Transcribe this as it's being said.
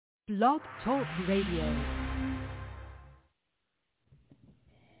Blog Talk Radio.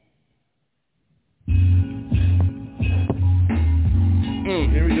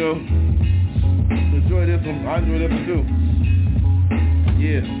 Here we go. Enjoy this one. I enjoy this one too.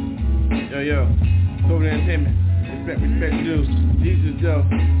 Yeah. Yo. Total entertainment. Respect due. Jesus, yo.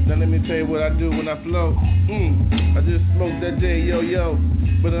 Now let me tell you what I do when I flow. I just smoked that day, yo.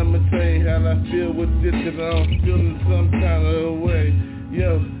 But I'ma tell you how I feel with this, cause I'm feeling some kind of way.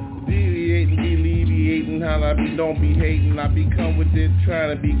 Yo, alleviating how I be, don't be hating. I be come with it,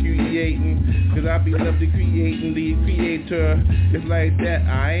 trying to be creating. Cause I be love to creating, the creator. It's like that,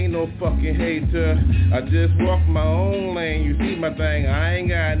 I ain't no fucking hater. I just walk my own lane, you see my thing. I ain't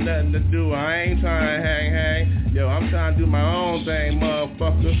got nothing to do, I ain't trying to hang. Yo, I'm trying to do my own thing,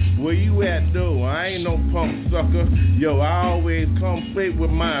 motherfucker. Where you at, though? I ain't no punk sucker. Yo, I always come straight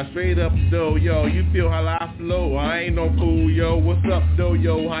with mine, straight up, though. Yo, you feel how I flow? I ain't no fool, yo. What's up, though,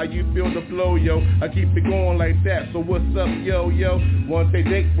 yo? How you feel the flow, yo? I keep it going like that, so what's up, yo? Wanna say,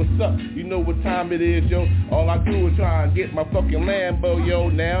 Jake, what's up? You know what time it is, yo. All I do is try and get my fucking Lambo, yo.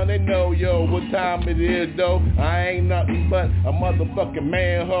 Now they know, yo, what time it is, though. I ain't nothing but a motherfucking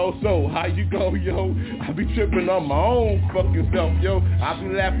man-ho. So, how you go, yo? I be tripping on my own fucking self, yo. I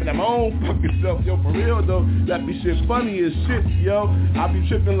be laughing at my own fucking self, yo. For real, though, that be shit funny as shit, yo. I be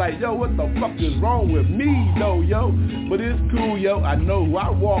tripping like, yo, what the fuck is wrong with me, though, yo? But it's cool, yo. I know who I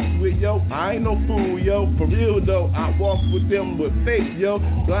walk with, yo. I ain't no fool, yo. For real, though, I walk with them with faith, yo.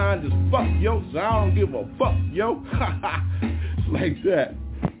 Blind as fuck, yo. So I don't give a fuck, yo. It's like that.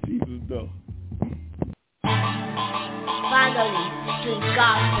 Jesus, though. Finally, street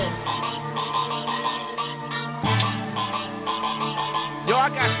gospel. Yo,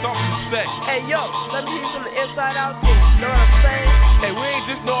 I got something to say. Hey, yo, let me hear some inside out things. You know what I'm saying? Hey, we ain't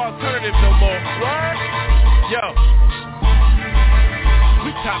just no alternative no more. What? Yo,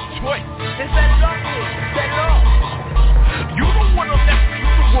 we top choice. Then set it off here. Set it off. You don't wanna mess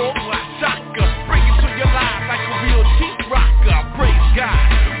with the world like shocker. Bring it to your life like a real cheap rocker. Praise God.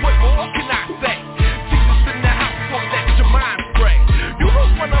 What more can I say? Jesus in the house, so let your mind spray. You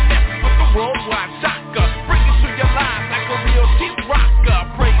don't wanna mess with the world like shocker. Bring it to your life like a real cheap rocker.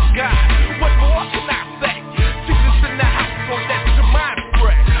 Praise God. What more can I say? Jesus in the house, so let your mind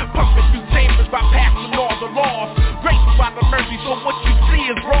spray. Pumping through chambers by passing all the laws. Grace by the mercy, so what you see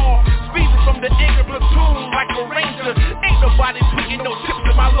is raw. Speeding from the anger platoon like a ranger. Ain't nobody putting no tips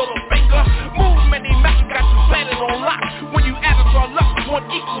in my little finger. Move many mountains, got you planted on lock. When you add us all up, one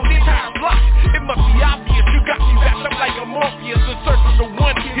equals the entire block. It must be obvious, you got me wrapped up like a Morpheus. In search of the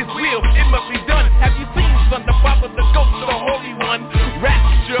one, his will, it must be done. Have you seen Son, the Father, the Ghost, the Holy One?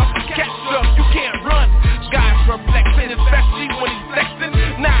 Rapture, catch up, you can't run. Guys perplexing, especially when he's flexing.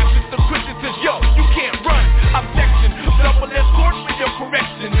 Nah, it's the Christian says, yo, you can't run. Objection, double-edged sword for your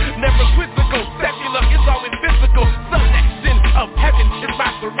correction. Never quizzical, secular is always physical. Selection of heaven is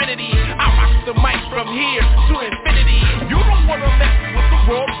my serenity. I rock the mic from here to infinity. You don't wanna mess with the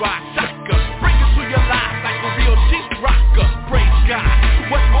worldwide shocker. Bring it to your life like a real cheap rocker. Praise God.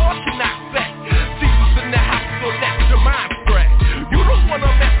 What more can I say? Jesus in the house, so let your mind spread. You don't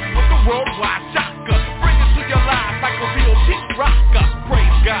wanna mess with the worldwide shocker. Bring it to your life like a real cheap rocker.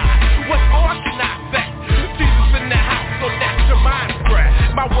 Praise God. What more can I say? Jesus in the house, so let your mind spread.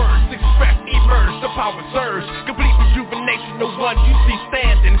 My words express, emerge, the power surge. Complete rejuvenation, the one you see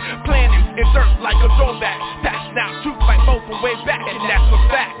standing. Planning, insert like a throwback. Passing out truth like Mo from way back, and that's a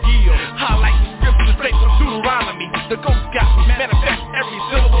fact. Yeah. Highlight the scripture straight from Deuteronomy. The ghost got me manifest every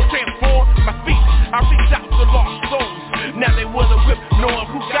syllable. Transform my speech. I reach out to lost souls. Now they will equip, knowing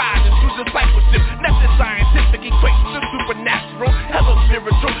who God is through discipleship. Nothing scientific equates to supernatural. Hello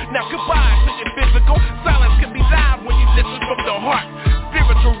spiritual. Now goodbye to your physical. Silence can be loud when you listen from the heart.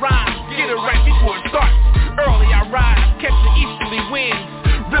 Spiritual rhymes, get it right before it starts. Early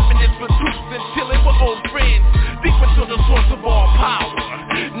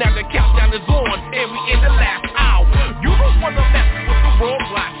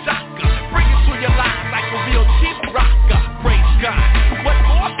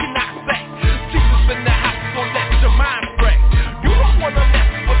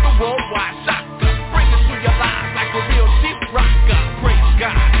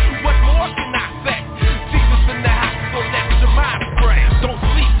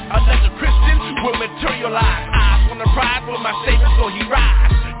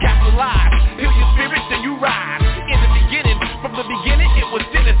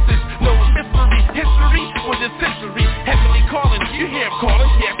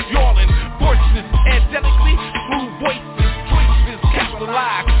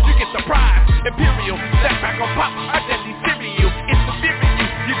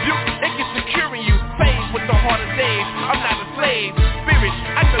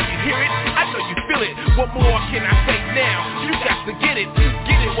can I say now? You got to get it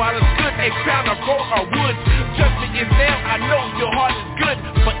while it's good. A crown of gold or wood. Judgment is now. I know your heart is good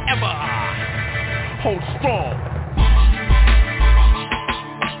forever. Hold strong.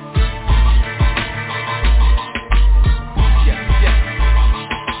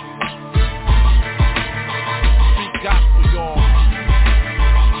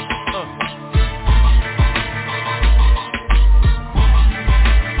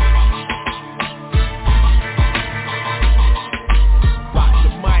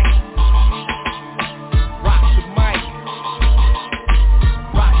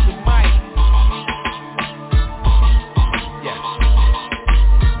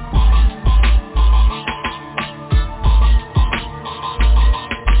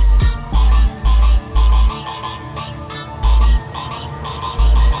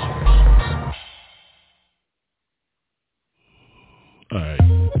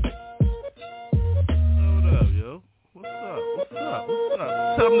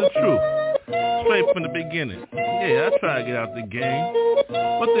 Yeah, I tried to get out the game,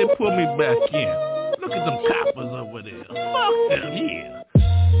 but they pulled me back in. Look at them coppers over there. Fuck them, yeah.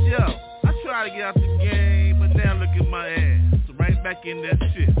 Yo, I tried to get out the game, but now look at my ass. Right back in that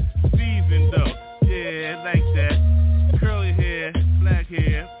shit. Seasoned though. Yeah, like that. Curly hair, black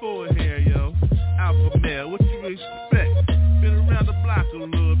hair, full hair, yo. Alpha male, what you expect? Been around the block a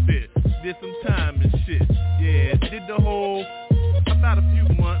little bit. Did some time and shit. Yeah, did the whole, about a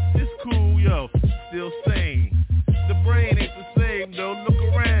few months. It's cool, yo. Still sane. The brain ain't the same though. Look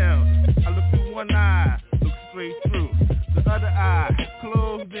around. I look through one eye, look straight through. The other eye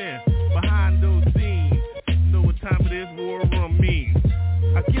closed in. Behind those scenes. You know what time it is? War room means.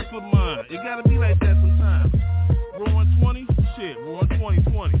 I get for mine. It gotta be like that sometimes. Rolling 20? Shit, rolling 20.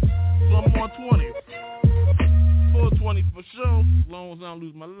 So I'm on 20. Full 20 for sure. As long as I don't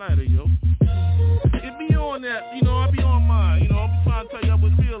lose my lighter, yo. It be on that, you know, I be on mine. You know, I'm trying to tell you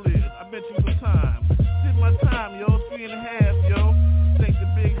what real is. I bet you some time. Did my time, yo. 3.5, yo. Take the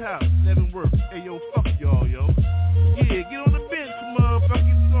big house. Never work. Hey, yo, fuck y'all, yo. Yeah, get on the bench,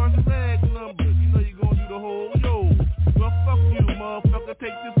 motherfucker. Start the rag numbers. You know you gonna do the whole, yo. Well, fuck you, motherfucker.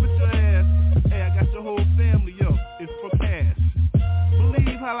 Take this with your ass. Hey, I got your whole family, yo. It's for cash.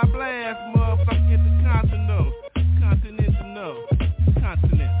 Believe how I blast, motherfucker. Intercontinental. Continental.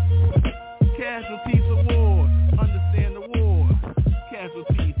 Continent. Casualties of war. Understand the war.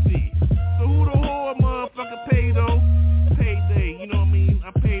 Casualties, see. So who the whore motherfucker pay though? Payday, you know what I mean?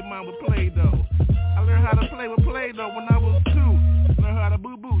 I paid mine with Play-Doh. I learned how to play with Play-Doh when I was 2. Learned how to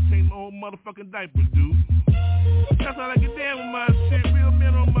boo-boo, change my own motherfucking diapers, dude. That's how I get down with my shit. Real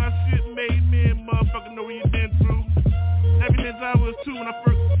men on my shit, made men, motherfucker know what you been through. Ever since I was 2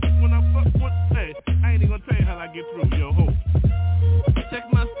 hey, I ain't even gonna tell you how I get through, yo, ho. Check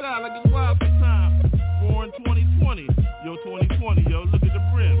my style, I get wild sometimes. Born 2020, yo, 2020, yo, look at the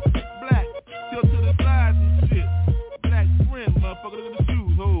brim. Black, tilt to the sides and shit. Black brim, motherfucker, look at the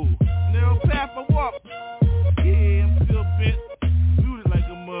shoes, ho. Narrow path I walk. Yeah, I'm still bent, suited like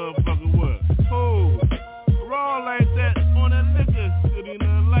a motherfucker, what? Ho, raw like that, on that liquor, sitting in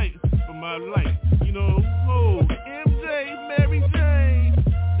the light for my life. You know, ho, MJ, Mary Jane.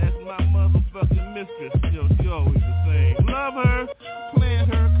 That's my motherfucking mistress, yo, she always the same. Love her, plan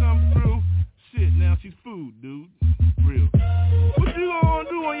her, come through. Shit, now she's food, dude. Real. What you gonna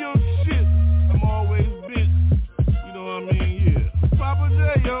do on your shit? I'm always bent. You know what I mean? Yeah. Papa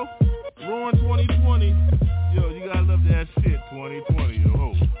J, yo. Roaring 2020. Yo, you gotta love that shit. 2020, yo. Ho.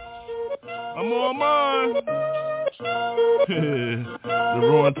 I'm on mine. The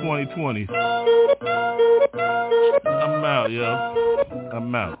Roaring 2020. I'm out, yo.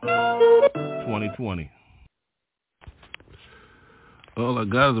 I'm out. 2020. All I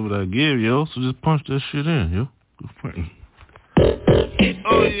got is what I give, yo. So just punch that shit in, yo.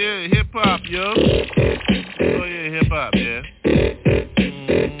 Oh yeah, hip hop, yo. Oh yeah, hip hop, yeah.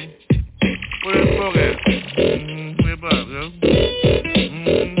 Where that smoke at? Hip hop, yo.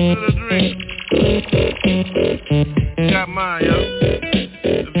 To the drink. Got mine, yo.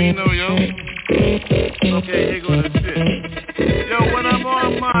 The vino, yo. Okay, here go the shit. Yo, when I'm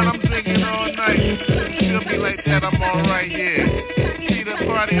on mine, I'm drinking all night. Feel me like that, I'm alright, yeah. See the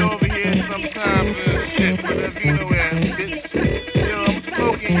party over here sometimes and shit with the vino ass bitch. Yo, I'm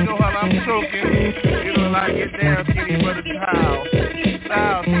smoking, you know how I'm choking. You know how I get down, kitty, but it's how.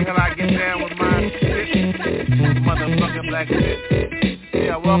 Style, see how I get down with my shit. Motherfucking black shit.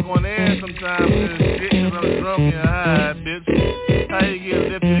 Yeah, I walk on air sometimes and shit, cause I'm drunk and high, bitch. How you get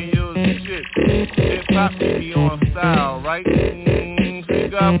lifted in your shit? Hip hop can be on style, right?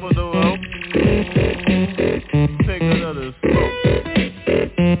 Speak up for the world. Take another smoke.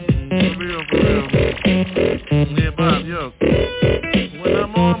 For real, for real.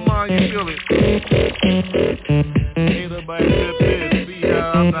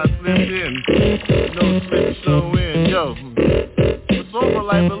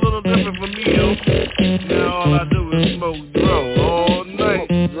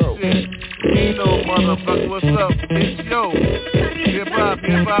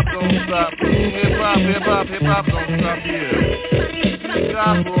 hip-hop don't stop. Hip-hop don't stop here.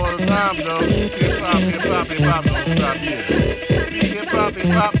 Gospel all the time though. Hip-hop don't stop here. Hip-hop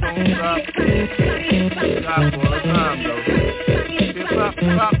don't stop. Gospel all the time though.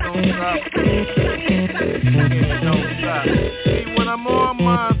 Hip-hop don't stop. It don't stop. See, when I'm on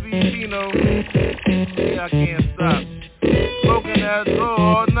my Vino, I can't stop. Smoking that dough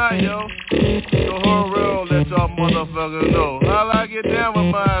all night, yo. The whole world let y'all motherfuckers know. I like it down with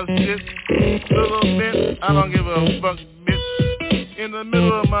my shit. Little bitch, I don't give a fuck, bitch. In the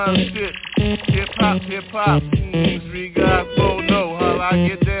middle of my shit. Hip-hop. Street guys won't know how I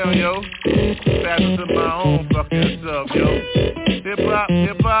get down, yo. Back to my own fucking stuff, yo.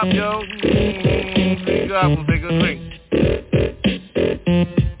 Hip-hop, yo. Street guys will take a drink.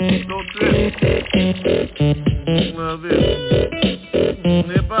 Don't trip. Love it.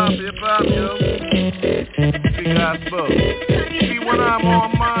 Hip-hop, yo. Street guys spoke. See, when I'm on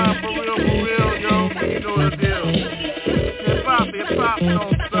mine, for real, yo, you know the deal. Hip-hop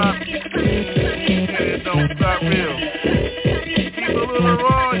don't stop. And it don't stop real. Keep a little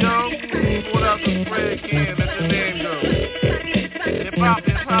raw, yo. Without the spray can, let the name go.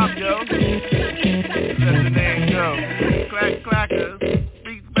 Hip-hop, yo. Let the name go. Clackers,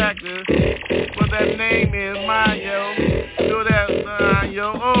 beat backers. What that name is, mine, yo. Do that line, yo.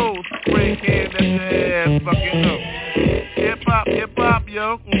 Oh, spray can, let your ass fucking go. Hip-hop, yo.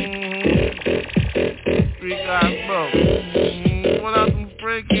 Street guys smoke. Without some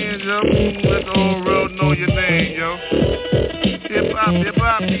spray cans, yo. Let the whole world know your name, yo.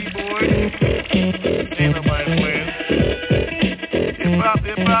 Hip-hop, D-boy. Ain't nobody playing.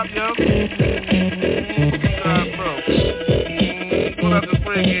 Hip-hop, yo. Street guys smoke. Without the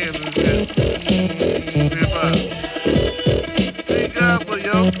spray cans and shit. Hip-hop. Street guys,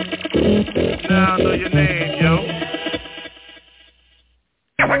 yo. Now I know your name, yo.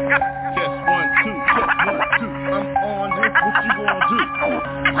 Just 1, 2, check 1, 2. I'm on this, what you gonna do?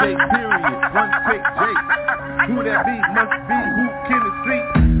 J period, one take J. Who that be, must be, who can it see?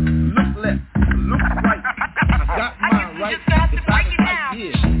 Look left, look right. I got mine right, the side is right,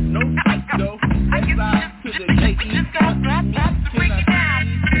 yeah. No fight though, that side to the J-E.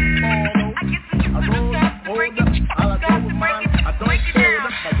 Can I roll up, hold up, all I do with mine, I don't fold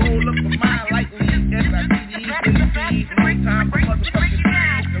up, I roll up for mine like me. S-I-D-D-E-N-C, one time for motherfucking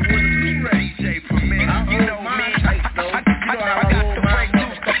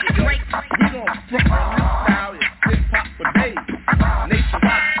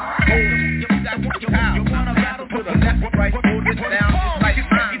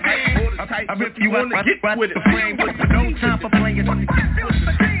you wanna get with it, frame with it, no time for playing. Get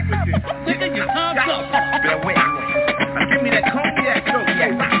your thumbs up. Bear with me. Give me that cognac, yo.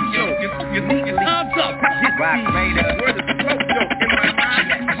 Your thumbs up. Get rock later. Where the smoke, yo, in my mind.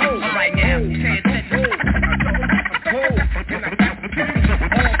 Hold right now. Pay attention. I'm cold. And I got the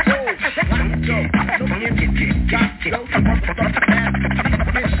all cold. Yo, no empty. Got yo. Motherfucker ass.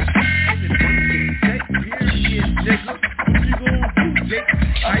 Jake, period, nigga. What you gonna do, Jake?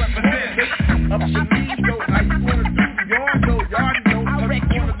 Up to me, yo, how you wanna do? Y'all know, what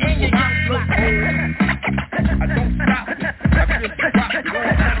you wanna do with my flow, I don't stop, I just drop, you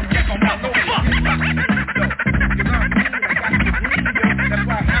don't have to check on my low, yo, cause I'm mean, I got the green, yo, that's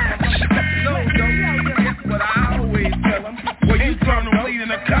why I'm motherfucking low, yo, that's what I always tell them, well, you turn the lead in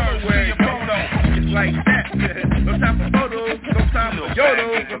the color where your photo, it's like that, no time for photos, no time for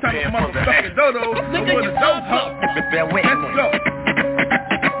yodos, no time for motherfucking dodos, no more the dope up, let's go.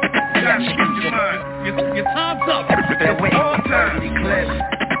 Your time's up. All time.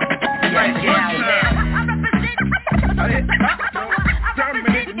 Right, one time. I hit pop,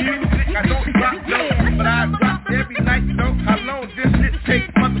 terminate music. I don't drop, yo, but I drop every night, yo. How long this shit take,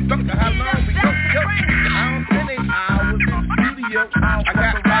 motherfucker? How long we go, yo? I don't finish hours in the studio. I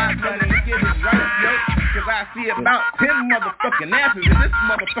got 5 money to get it right, yo. Cause I see about 10 motherfucking asses in this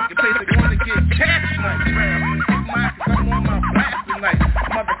motherfucking place that wanna get cash tonight. Cause I'm on my blast tonight.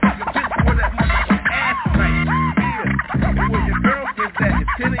 Motherfucker, just for that motherfucking ass tonight. Yeah. Where your girlfriend's at,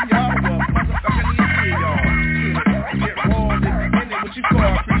 it's 10 of y'all, well, motherfucker need 3 of y'all. Get raw in the beginning, what you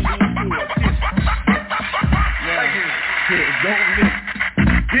call pretty loose to a shit. Yeah, don't miss.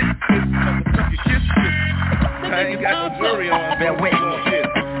 Get this motherfucking shit. I ain't got no jewelry on, bear with me.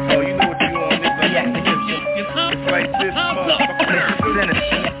 Oh, you know what you on, nigga. It's like this motherfucker.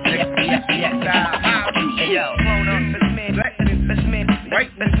 Hey, yo, hold on,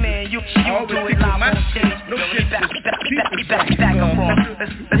 let's man, you do it live on stage. No shit, back and forth.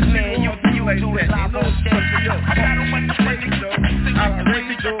 Let's man, you do it live on stage. I don't want to play it though. I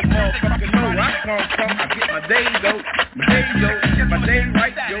already do, motherfucker know where I come from. I get my day though, my day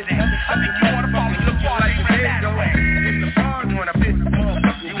right.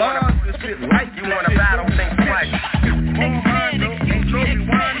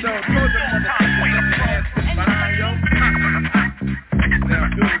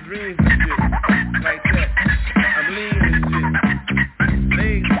 filled with dreams and shit. Like that. I'm lean and shit.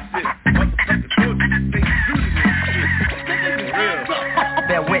 Legs and shit. Motherfucking torture. They shooting and shit. Real.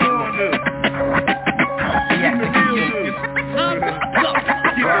 That way.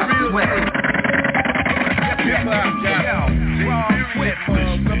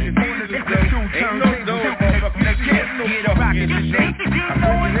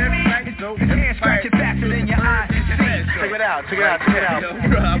 Check it out.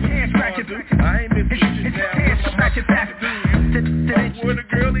 You can't scratch it. I ain't been teaching now. Scratch it back. Where the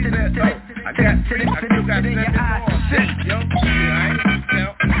girl is at? I still got 7 more. Yo, I ain't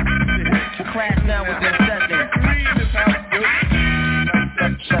discount. Class now with the session. Three in this house, yo.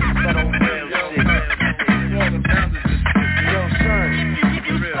 That old real shit. Yo, son.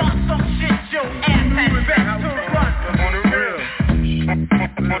 You start some shit, your ass has been to run. On the real.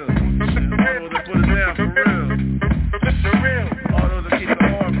 Put it down for real. All those that keep the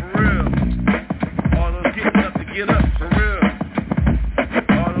hard for real. All those getting up to get up for real.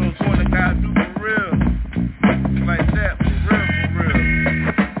 All those going to God do for real. Like that for real.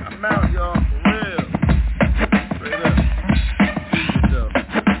 I'm out, y'all, for real. Straight up. Jesus, though.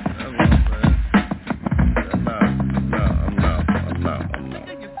 That's what I'm saying. I'm out.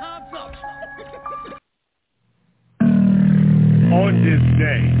 On this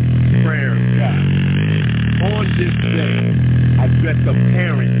day, prayer God. On this day, I dress up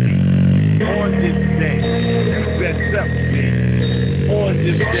parenting. On this day, dress up me. On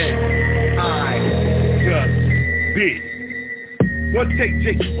this day, I just be. One take,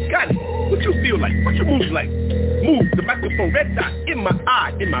 Jake. Got it. What you feel like? What you move like? Move the microphone, red dot in my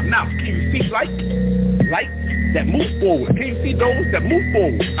eye, in my mouth. Can you see light? Light that move forward. Can you see those that move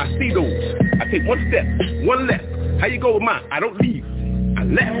forward? I see those. I take one step, one left. How you go with mine? I don't leave. I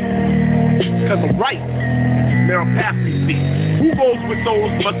left. Cause I'm right. Now I'm past these feet. Who goes with those?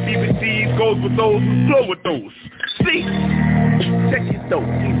 Must be the seeds. Goes with those who flow with those. See? Check it though.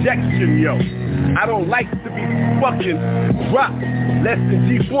 Ejection, yo. I don't like to be fucking dropped less than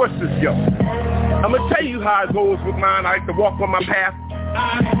G-forces, yo. I'm gonna tell you how it goes with mine. I like to walk on my path.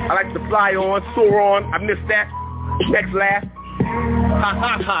 I like to fly on, soar on. I miss that. Next laugh. Ha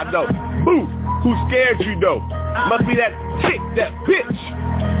ha ha though. Boo. Who scared you though? Must be that chick, that bitch.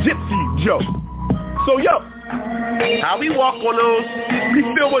 Gypsy Joe. So yo, how we walk on those, we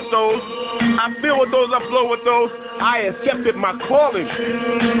feel with those, I feel with those, I flow with those, I accepted my calling.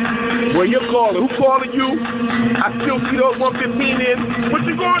 Where you calling? Who calling you? I still see those 115 in. What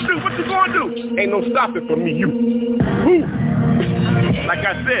you gonna do? What you gonna do? Ain't no stopping for me, you. Who? Like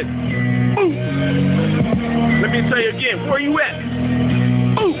I said, who? Let me tell you again, where you at?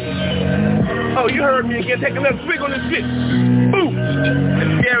 Who? Oh, you heard me again. Take another swig on this shit. Boom.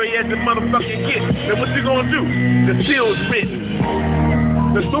 As scary as the motherfucking get. Then what you gonna do? The seal's written.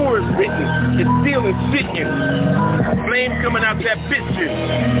 The door is written. It's still and sitting. Flame coming out that bitchin'.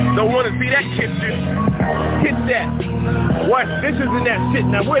 Don't wanna see that kitchen. Hit that. Wash dishes in that shit.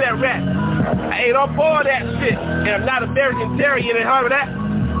 Now where that rat? I ate up all that shit. And I'm not a vegetarian and how of that?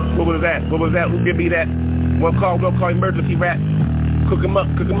 What was that? Who give me that? We'll call emergency rat. Cook 'em up.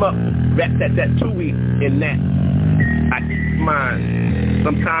 Rat that tui in that. I eat mine.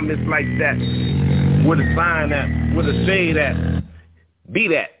 Sometimes it's like that. Where the sign at? Where the shade at? Be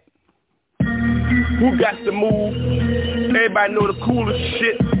that. Who got to move? Everybody know the coolest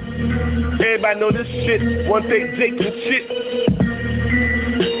shit. Everybody know this shit. One take Jake and shit.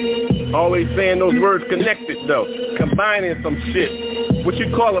 Always saying those words connected though. Combining some shit. What you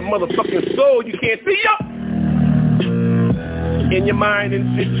call a motherfucking soul you can't see, yo. In your mind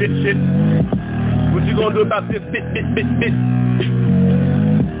and shit. What you gonna do about this bit?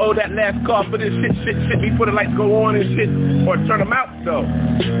 Oh, that last call for this shit before the lights go on and shit. Or turn them out though.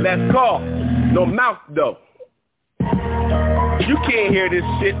 Last call. No mouth though. You can't hear this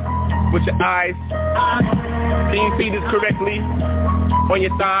shit with your eyes. Can you see this correctly? On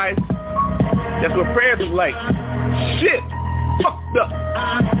your thighs. That's what prayers is like. Shit. Fucked up.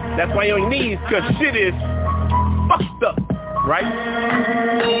 That's why you're on your knees, cause shit is fucked up. Right?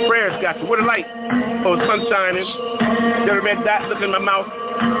 Prayers got you. Where the light? Oh, sun shining. Got a red dot, look in my mouth.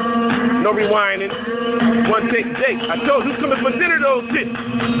 No rewinding. One take Jake. I told you, who's coming for dinner, those shit.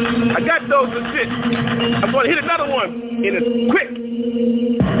 I got those and shit. I'm going to hit another one. And it's quick.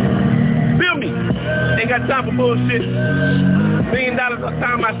 Feel me? Ain't got time for bullshit. $1 million a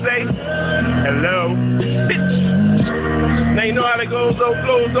time I say, hello, bitch. Now you know how it goes, those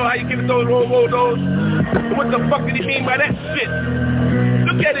flows, though, how you give it those, those. What the fuck did he mean by that shit?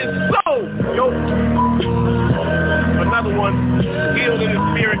 Look at his soul, yo. Another one, healed in his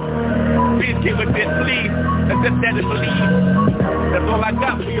spirit. Please get with it, please. That's just that and believe. That's all I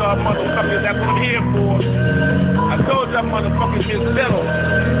got for y'all motherfuckers. That's what I'm here for. I told y'all motherfuckers been settled.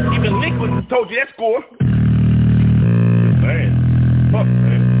 Even Lincoln told you that score. Man, fuck,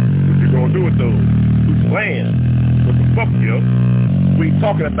 man. What you gonna do with those? Who's playing? What the fuck, yo? What you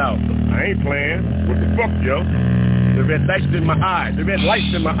talking about? I ain't playing. What the fuck, yo? The red lights in my eye. The red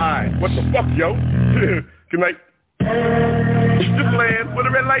lights in my eye. What the fuck, yo? Good night. Just playing. Where the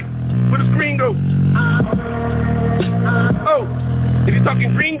red light? Where the screen go? Oh, is he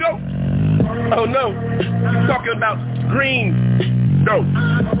talking green go? Oh no, he's talking about green go.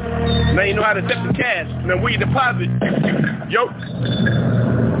 Now you know how to set the cash. Now where you deposit? Yo.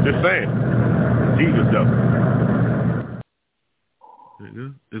 Just saying. Jesus though.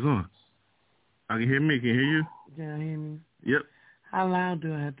 It's on. I can hear me. Can you hear you? Can you hear me? Yep. How loud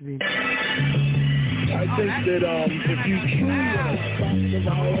do I have to be? I think that if you truly want to stop the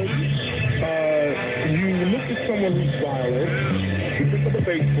violence, you look at someone who's violent, you pick up a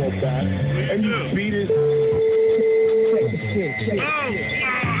baseball bat, and you beat it. Oh, God.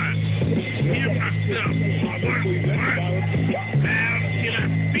 Hear myself. Now, can I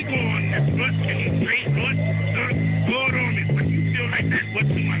speak on this? What can you say? What? Hold on me. When you feel like that, what's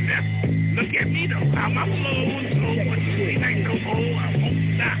to my left? Look at me, though. I'm flowing, so what you see like no hole, I won't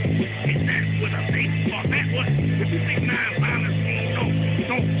stop. Is that with a baseball bat? What? What you think non-violence means?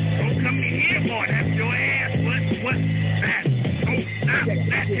 Don't come in here, boy. That's your ass. What? That. Don't stop.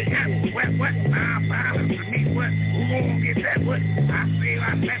 That's it. What? Non-violence to me? What? Who gonna get that? What? I say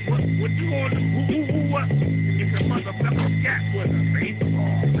like that. What you gonna do? Who? What? It's a motherfucker cat with a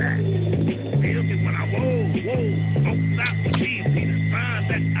baseball bat. Feel me when I whoa. Don't stop with me. See the sign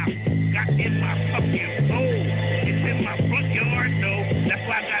that I got in my fucking soul. It's in my front yard, though. That's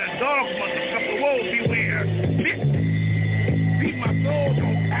why I got a dog, motherfucker. Whoa, beware. Bitch. See my soul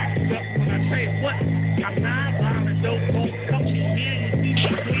don't act up when I say what? I'm non-violent, though. Don't come in here. You see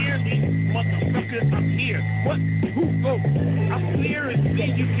me clearly. Motherfucker, I'm here. What? Who go? I'm clear and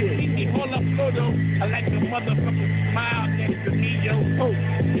see you can see me. Hold up, photo. I like the motherfucker smile next to me, yo. Oh,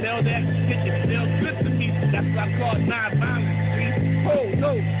 smell that shit. It smells good to me. That's what I call non-violence, see? Oh,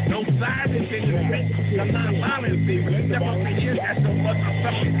 no violence in your face. I'm non-violent, see? When you step up in here, that's your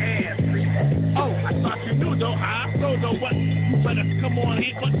motherfucking ass, see? Oh, I thought you knew, though. I also know what. You better come on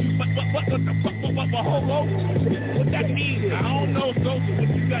in. What the fuck? What that mean? I don't know, so if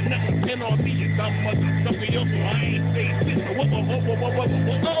you got nothing to pin on me, you some motherfucker, yo, so I ain't say shit. So what?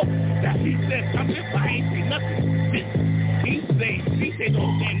 That he said something, I ain't say nothing. He say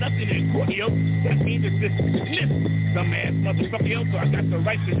don't say nothing in court, yo. That means it's just snip, some ass motherfucker, yo. So I got the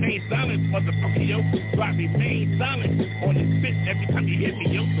right to remain silent, motherfucker, yo. So I remain silent on the spit every time you hear me,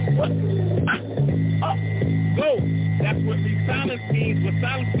 yo. So what? Up, go. That's what the silence means. What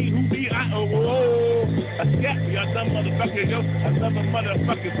silence means, who be I? Oh, a scat, y'all dumb motherfucker, yo. Another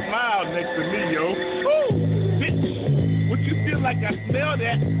motherfucking smile next to me, yo. Woo, bitch. What you feel like I smell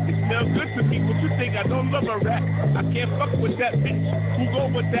that? It smells good to me. What you think? I don't love a rat. I can't fuck with that bitch. Who go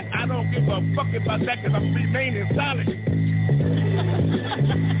with that? I don't give a fuck about that because I'm remaining silent.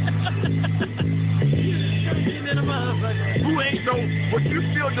 Who ain't though? What you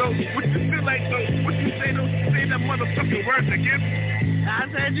feel though? What you feel like though? What you say though? Say that motherfucking words again. I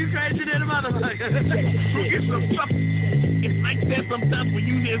said you crazy than a motherfucker. Who gets some stuff? It's like that sometimes when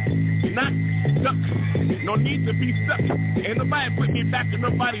you just not stuck. No need to be stuck. Ain't nobody put me back in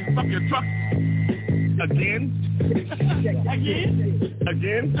nobody's fucking truck. Again.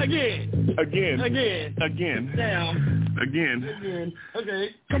 Damn. Again. Okay.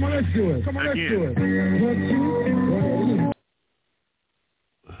 Come on, let's do it. 1, 2, 1.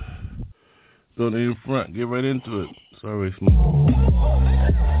 Go to the front. Get right into it. Sorry, Smooth.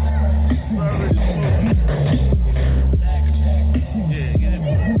 Yeah, get it.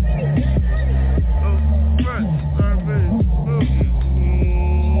 Oh, front. Sorry, Smoothie.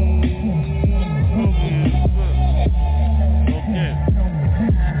 Okay.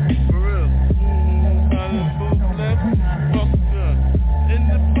 For real. In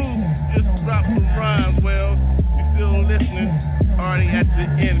the booth, just drop some rhymes. Well, you still listening. Already at the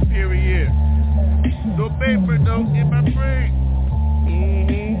end, period. No paper, don't get my break.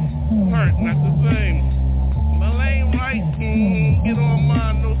 Hurt, not the same. My lane right, get on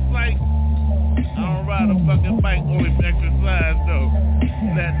mine, no sight. I don't ride a fucking bike, only for exercise though.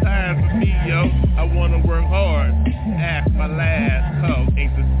 That time for me, yo, I wanna work hard. Ask my last hug,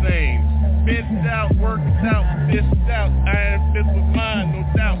 ain't the same. Bent out, worked out, fist out. Iron fist was mine, no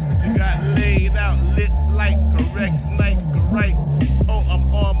doubt. You got laid out, lit light, correct night, correct. Oh,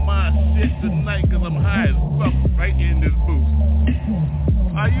 I'm on my shit tonight, cause I'm high as fuck right in this booth.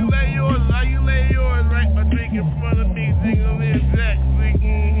 Are you at yours? I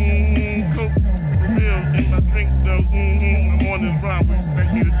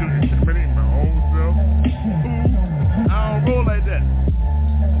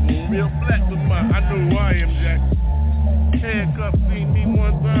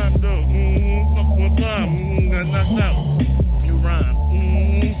time, got knocked out. New rhyme.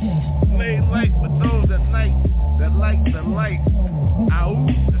 Lay light for those that like the light. Out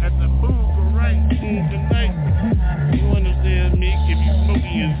at the booth, right? Tonight. You understand me? If you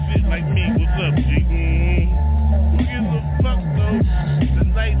smoking your shit like me, what's up, G? Who gives a fuck though? The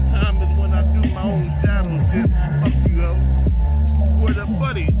nighttime is when I do my own shadow shit. Fuck you, yo. Where the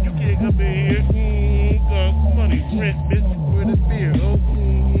buddy? You can't come in here. Cause money's rent, bitch. Where the beer? Oh,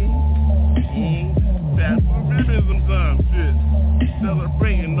 pass the ribbon sometimes, shit.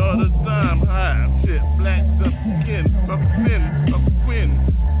 Celebrating all the time, high shit. Black stuff skin, fuck fin, fuck win.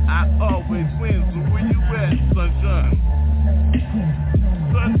 I always win, so where you at, sunshine?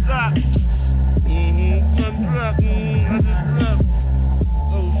 Sun drop. Sun drop. I just left.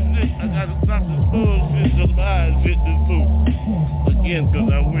 Oh shit, I gotta stop this bullshit cause my eyes hit this food. Again, cause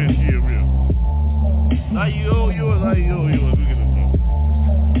I win here real. How you owe yours, how you owe yours, we get it from.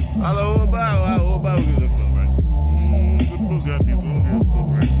 Hello, about we get it from, right? Good book got people, we get it from,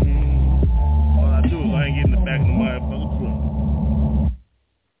 right? All I do is I ain't getting the back of the motherfucking truck.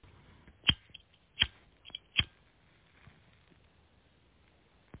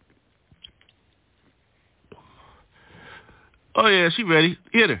 Oh yeah, she ready.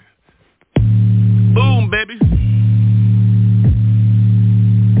 Hit her. Boom, baby.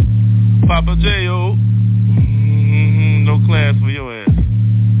 Papa J.O. No class for your ass.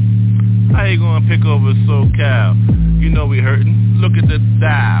 How you gonna pick over SoCal? You know we hurtin'. Look at the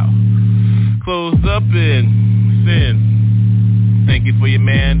dial. Closed up in sin. Thank you for your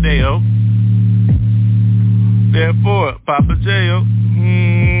man, Deo. Therefore, Papa J.O.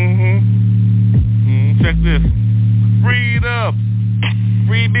 Check this. Freedom.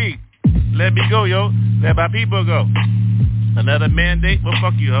 Free beat. Let me go, yo. Let my people go. Another mandate? Well,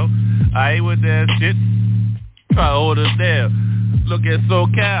 fuck you, ho. I ain't with that shit. Try to hold us down. Look at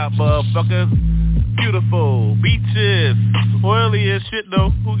SoCal, motherfuckers. Beautiful. Beaches. Oily as shit,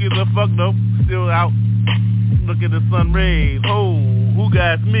 though. Who gives a fuck, though? Still out. Look at the sun rays. Oh, who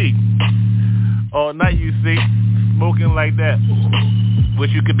got me? All night, you see. Smoking like that.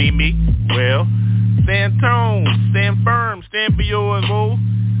 Wish you could be me. Well, stand tone. Stand firm. Stand for yours, whoa.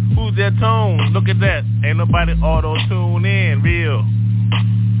 Who's that tone? Look at that. Ain't nobody auto-tune in. Real.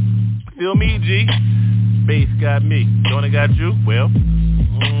 Feel me, G? Bass got me. Don't it got you? Well,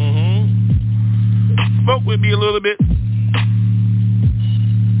 Smoke with me a little bit.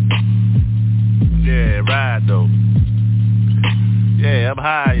 Yeah, ride, though. Yeah, I'm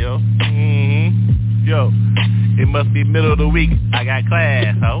high, yo. Yo, it must be middle of the week. I got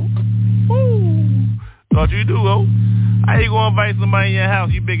class, ho. Woo. Thought you do, ho. How you gonna invite somebody in your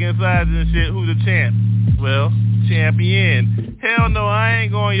house? You big in size and shit. Who's the champ? Well, champion. Hell no, I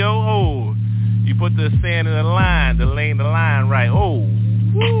ain't going, yo. Oh, you put the sand in the line, to lane the line right. Oh,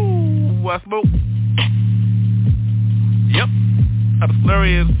 woo, I smoke. Yep, I'm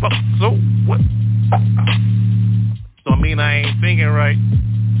slurry as fuck. So what? Don't mean I ain't thinking right.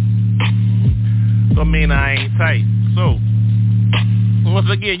 Don't mean I ain't tight. So once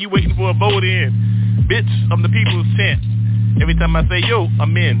again, you waiting for a vote in. Bitch, I'm the people's champ. Every time I say yo,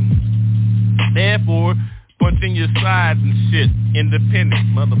 I'm in. Therefore, punch in your sides and shit.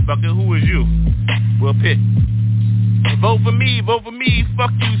 Independent, motherfucker, who is you? We'll pick. Vote for me,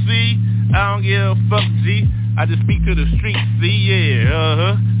 fuck you, see? I don't give a fuck, G. I just speak to the streets, see?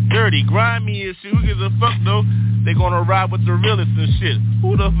 Yeah, Dirty, grimy as shit. Who gives a fuck, though? They gonna ride with the realest and shit.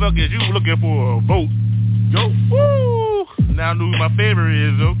 Who the fuck is you looking for a vote? Yo, woo! Now I know who my favorite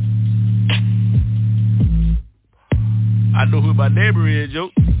is, though. I know who my neighbor is, yo.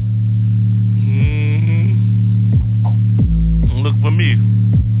 Look for me.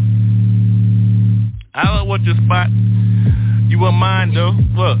 I don't want your spot. You want mine, though.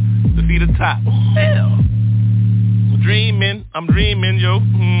 What? To see the top. Hell. I'm dreaming, yo.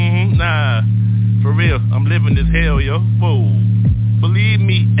 Nah. For real, I'm living this hell, yo. Whoa. Believe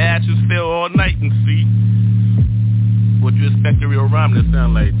me, ashes fell all night and see. What you expect a real rhyme to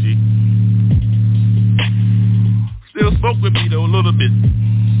sound like, G? Still spoke with me, though, a little bit.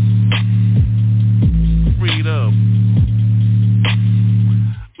 Freedom.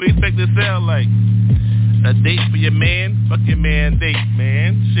 We expect to sound like a date for your man. Fuck your man date,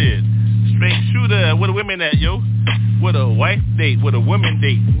 man. Shit. Straight shooter. Where the women at, yo? With a wife date, with a woman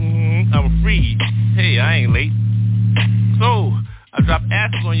date. I'm free. Hey, I ain't late. So, I drop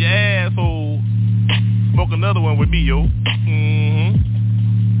ashes on your asshole. Smoke another one with me, yo.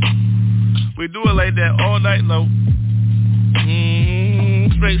 We do it like that all night low.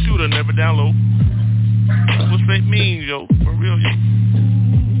 Straight shooter, never down low. That's what straight means, yo. For real, yo.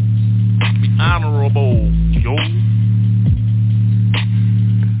 Be honorable, yo.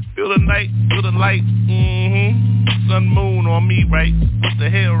 Feel the night with a light, sun, moon on me, right? What the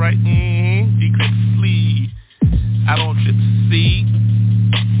hell, right? Eclipse sleeve. I don't trip see.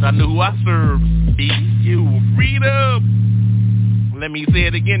 I know who I serve. You freedom. Let me say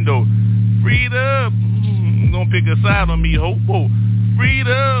it again though. Freedom. Don't pick a side on me, ho. Whoa.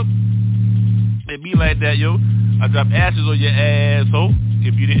 Freedom. It be like that, yo. I drop ashes on your ass, ho.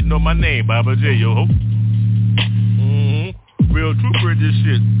 If you didn't know my name, Baba J, yo, ho. Real trooper in this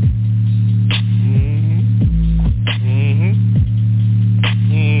shit.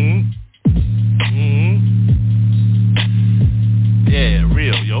 Yeah,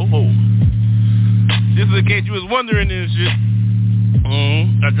 real, yo, ho. Just in case you was wondering this shit.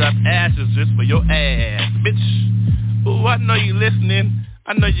 I drop ashes just for your ass, bitch. Ooh, I know you listening.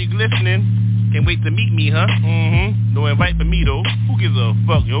 I know you glistening. Can't wait to meet me, huh? No invite for me, though. Who gives a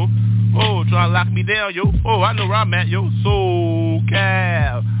fuck, yo? Oh, try to lock me down, yo. Oh, I know where I'm at, yo. So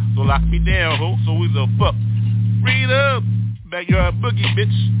cal. So lock me down, ho. So who's a fuck? Read up. Backyard boogie,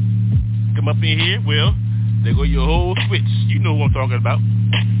 bitch. Come up in here, well, there go your whole switch. You know what I'm talking about.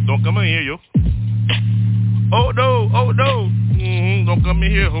 Don't come in here, yo. Oh, no. Don't come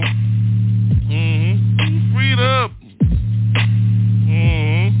in here, ho. Read up.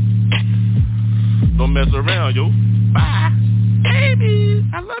 Don't mess around, yo. Bye. Baby,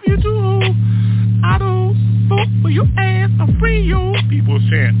 I love you too. I don't vote for your ass. I'm free, yo. People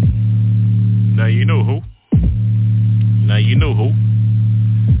chant. Now you know who.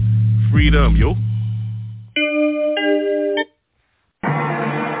 Freedom, yo. I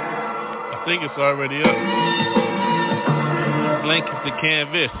think it's already up. Blank is the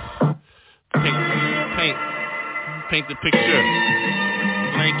canvas. Paint the picture.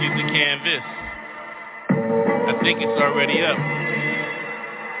 Blank is the canvas. I think it's already up.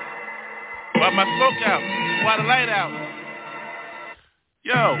 Why my smoke out? Why the light out?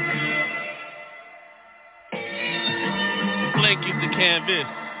 Yo. Blank is the canvas.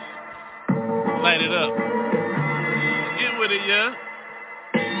 Light it up. Get with it, yeah.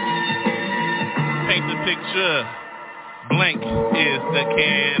 Paint the picture. Blank is the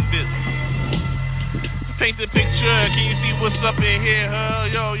canvas. Paint the picture. Can you see what's up in here, huh?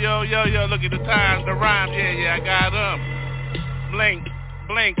 Yo. Look at the time, the rhyme. Yeah, I got blank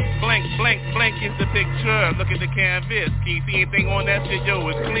is the picture. Look at the canvas. Can you see anything on that shit? Yo,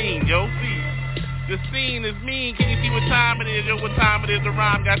 it's clean, yo. See, the scene is mean. Can you see what time it is? Yo, what time it is? The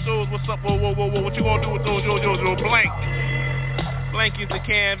rhyme got those. What's up? Whoa. What you gonna do with those? Yo. Blank is the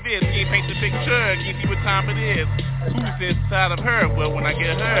canvas. Can you paint the picture? Can you see what time it is? Who's inside of her? Well, when I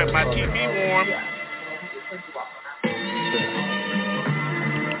get her, my TV warm.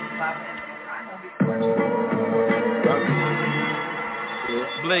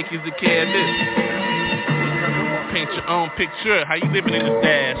 Blake is the canvas. Paint your own picture. How you living in the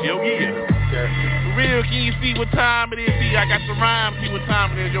stash? Yo, yeah. Real, can you see what time it is? See, I got the rhyme. See what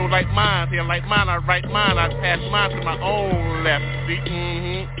time it is? Yo, like mine. See, I like mine. I write mine. I pass mine to my own left. See?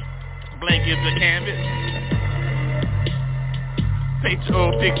 Blank is the canvas. Paint your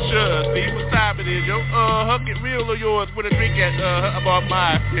own picture. See what time it is? Yo, get real of yours with a drink at, about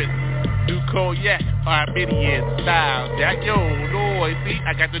my shit. Do cognac, Armenian style, Jack, yo, Lloyd, see,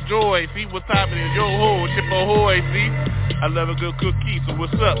 I got the joy, see, what time it is, yo, ho, chip ahoy, see, I love a good cookie, so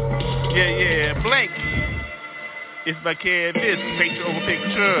what's up, yeah, blank, it's my canvas, paint your own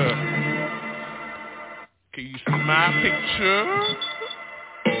picture, can you see my picture,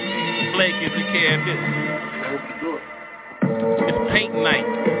 blank is the canvas, it's paint night,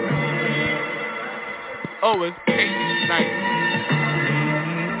 oh, it's paint night,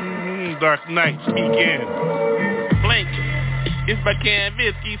 dark night, speaking. Blank, it's my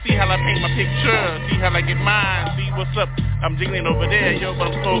canvas. Can you see how I paint my picture? See how I get mine? See what's up? I'm jiggling over there, yo,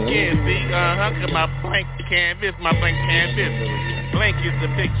 but I'm smoking. See, cause my blank canvas, my blank canvas. Blank is the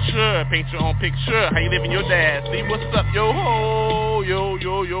picture. Paint your own picture. How you living your dad? See what's up, yo ho, yo,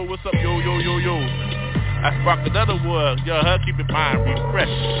 what's up, yo. I sparked another word, yo, keep it mind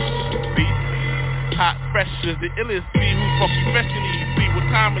refreshed. See. Hot fresh is the illest. See who's funky fresh in these. See what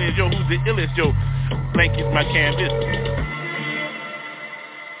time it is, yo. Who's the illest, yo? Blank is my canvas.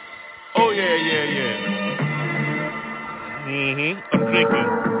 Oh yeah. I'm drinking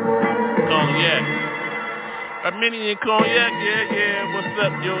cognac. Armenian cognac, yeah. What's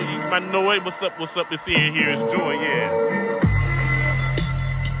up, yo? You might know it. What's up? It's in here. It's joy, yeah.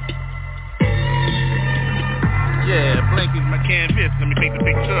 Yeah, blank is my canvas. Let me take the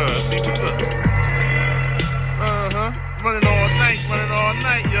picture. See what's up. Running all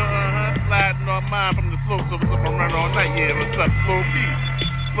night, yo, sliding on mine from the slope, so what's up, I'm running all night, yeah, what's up,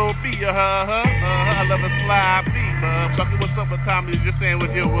 slow beat, I love a slide beat, Bucket, what's up with Tommy? Just saying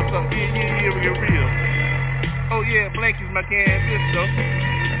with you, what's up? Yeah, we get real. Oh yeah, Blanky's my canvas, though.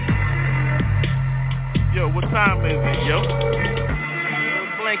 Yo, what time is it, yo?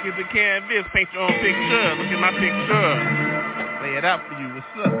 Blanky's the canvas, paint your own picture. Look at my picture. Lay it out for you,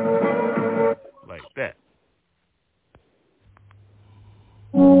 what's up? Like that.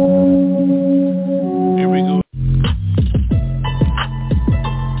 Here we go.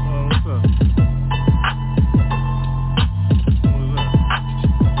 What's up?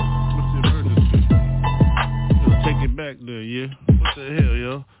 What's the emergency? Yo, take it back there, yeah? What the hell,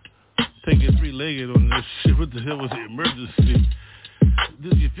 yo? Taking 3-legged on this shit. What the hell was the emergency?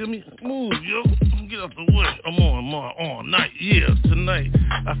 Did you feel me? Move, yo. Get out the way. I'm on all night. Yeah, tonight.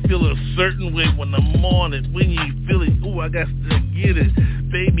 I feel a certain way when I'm on it. When you feel it, ooh, I got to get it.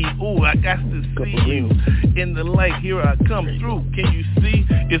 Baby, ooh, I got to see you. In the light, here I come through. Can you see?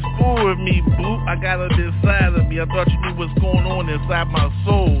 It's for me, boo. I got it inside of me. I thought you knew what's going on inside my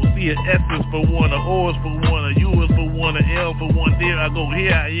soul. See an essence for one, a O's for one, a U is for one, a L for one. There I go,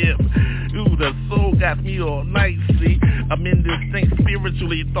 here I am. Ooh, the soul got me all night, see? I'm in this thing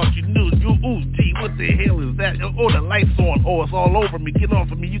spiritually, thought you knew. You, ooh, gee, what the hell is that? Oh, the light's on. Oh, it's all over me. Get off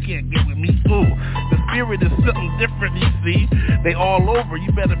of me. You can't get with me. Ooh, the spirit is something different, you see? They all over.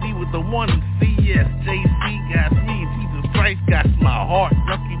 You better be with the one. See, yes, JC got me. Jesus Christ got my heart.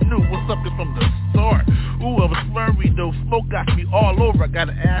 Lucky knew what's up from the start. Ooh, I was flurry, though. Smoke got me all over. I got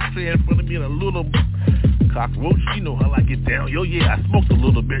an ashtray in front of me and a little cockroach, you know how I get down. Yo, yeah, I smoked a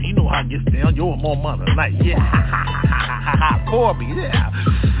little bit. You know how I get down. Yo, I'm on mother night. Yeah, for me, yeah.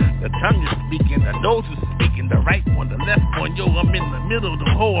 The tongue is speaking, the nose is speaking, the right one, the left one. Yo, I'm in the middle of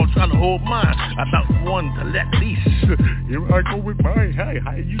the hole. I'm trying to hold mine. About one to let leash. Here I go with mine. Hey,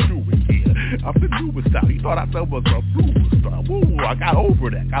 how you doing here? I'm the newest style. He thought I was a blues star. Woo, I got over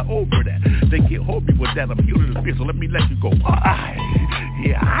that. They can't hold me with that. I'm healing the spirit, so let me let you go.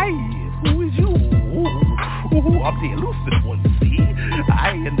 Who is you? Ooh, I'm the elusive one, see?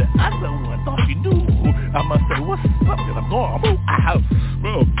 I and the other one, thought you knew. I must say, what's up? And I'm going,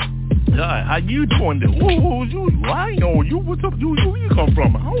 bro, how you doing there? Ooh, you, I know you. What's up? You come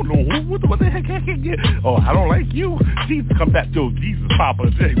from? I don't know who. What the heck I can get? Oh, I don't like you. Jesus, come back, yo. Jesus,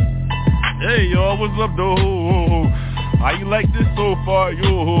 Papa. Hey, y'all, what's up, though? How you like this so far,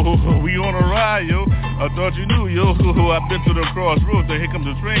 yo? We on a ride, yo. I thought you knew, yo. I've been to the crossroads, so here comes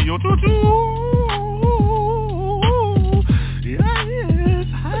the train, yo. Choo-choo. Yeah, yes,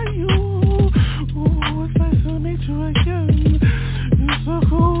 how you? Ooh, it's nice to meet you again. You're so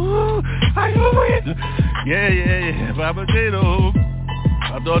cool. How you doing? Yeah, Papa Jado.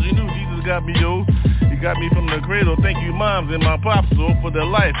 I thought you knew Jesus got me, yo. He got me from the cradle. Thank you, moms and my pops, so for the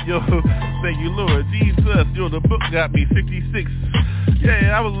life, yo. Thank you, Lord. Jesus, yo, the book got me 56.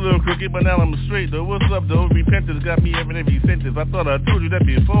 Yeah, I was a little crooked, but now I'm straight, though. What's up, though? Repentance got me every sentence. I thought I told you that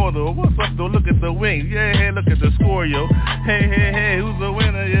before, though. What's up, though? Look at the wings. Yeah, look at the score, yo. Hey, who's the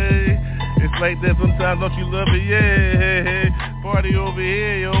winner? Yeah. It's like that sometimes, don't you love it? Yeah, party over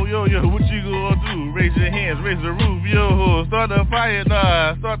here, yo, what you gonna do? Raise your hands, raise the roof, yo. Start the fire,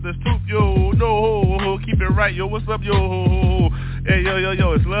 nah, start the truth, yo. No, keep it right, yo. What's up, yo? Hey,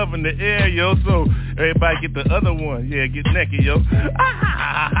 yo, it's love in the air, yo. So everybody get the other one, yeah, get naked, yo.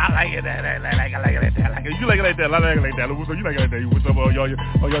 I like it, I like it. You like it like that, I like it like that. What's up, you like it like that? What's up,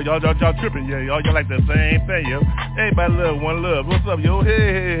 y'all tripping, yeah, y'all like the same thing, yo. Everybody love, one love. What's up, yo?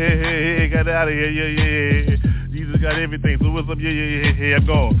 Hey, got out of here, yeah. Jesus got everything, so what's up, yeah, I'm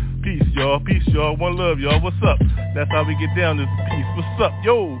gone. Peace, y'all, one love, y'all. What's up? That's how we get down this peace. What's up,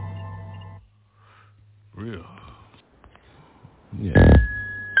 yo? Real. Yeah.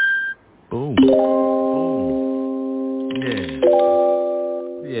 Boom.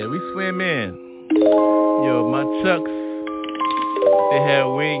 Yeah, we swim in. Yo, my Chucks, they have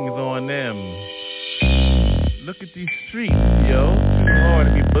wings on them. Look at these streets, yo. Too hard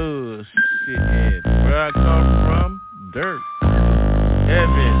to be bullshit. Where I come from, dirt.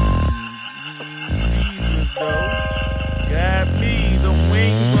 Heaven. Jesus, though. Got me, the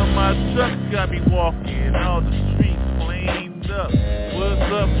wings on my truck got me walking. All the streets flamed up.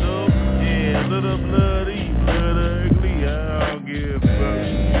 What's up, though? Yeah, little bloody, blood ugly. I don't give a fuck.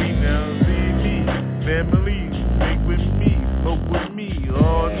 See now, see me. Family, drink with me, smoke with me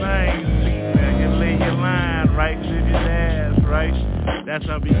all night. See now, you lay your line right, live your ass right. That's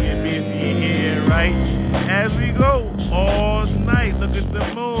how we get busy here, right? As we go all night, look at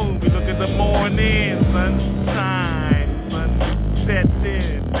the moon, we look at the morning, sunshine, sunset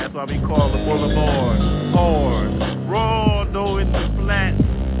in. That's why we call the boulevard hard. Raw, though in the flat,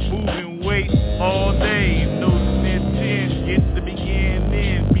 moving weight all day, no snitching, get the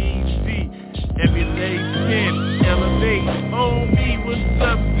beginning, BC, every day 10,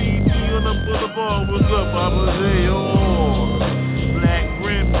 boy, what's up, Papa? Hey, oh, black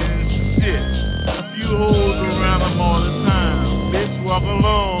rim and shit. A few holes around them all the time. Bitch, walk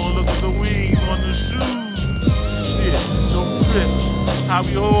along, look at the wings on the shoes. Shit, no trip. How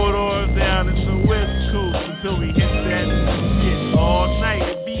we hold ours down in the West Coast until we hit that shit all night.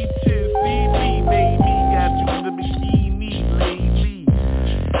 It beaches, CB, baby, got you in the bikini lately.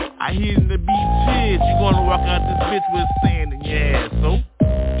 I hear in the beaches, you gonna walk out this bitch with sand in your ass, so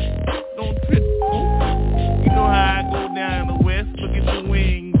don't trip, fool. You know how I go down in the West, look at the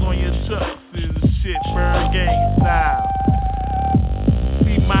wings on your trucks and shit, ByrdGang style.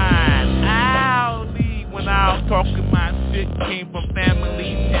 See mine, I'll leave when I was talking my shit, came from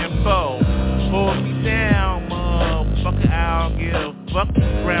family tempo. Hold me down, motherfucker, I don't give a fuck,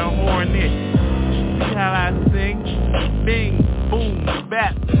 brown hornet. See how I sing? Bing, boom,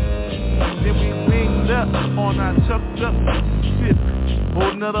 bap. Then we winged up on our chucked up shit.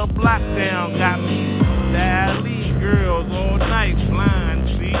 Hold another block down, got me Dally girls all night blind,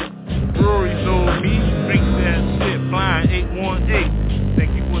 see? Rory told me, drink that shit, blind 818.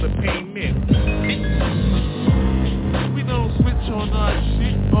 Thank you for the payment. We don't switch on our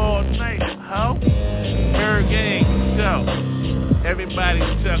shit all night, how? ByrdGang show. Everybody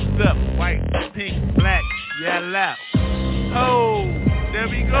chucked up, white, pink, black, yellow. Oh, there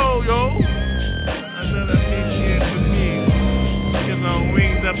we go, yo. Another big year for me. Cause I'm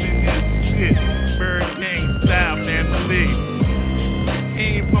winged up in this shit. ByrdGang style family.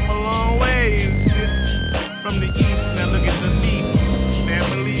 Came from a long way and shit. From the east, now look at the east.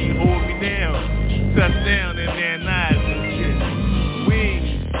 Family, hold me down. Touchdown and Van Nuys and shit. Wings,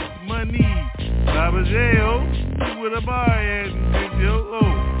 money, Baba J.O. With a bar and shit, yo.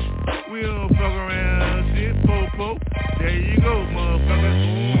 Oh, we don't fuck around shit. Popo. There you go, motherfucker.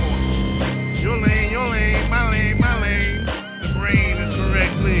 Your lane, my lane. The brain is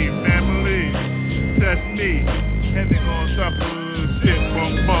correctly, family. Touch me. Heavy gon' talk a little shit.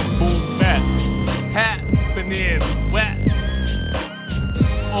 Bum, boom, back. Happening, whack.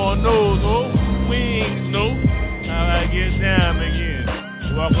 On those, oh, wings, no. How I get down again.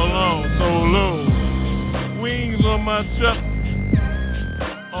 Walk along, so low. Wings on my truck.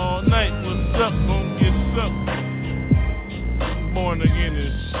 All night, what's up? Gon' get sucked. Born again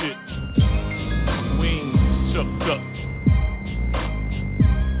and shit. Wings chucked up.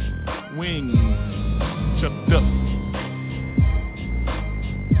 Wings chucked up.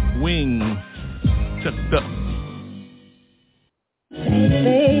 Wings chucked up.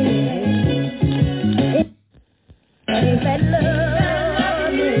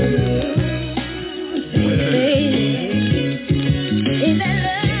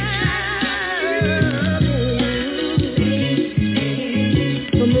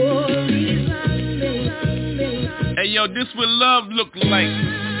 Yo, this what love look like.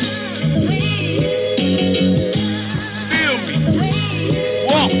 Feel me.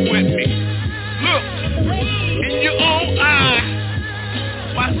 Walk with me. Look. In your own eye.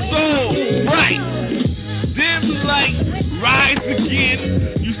 My soul bright. Dim light. Rise again.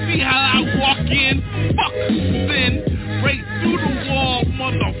 You see how I walk in? Fuck sin. Break through the wall,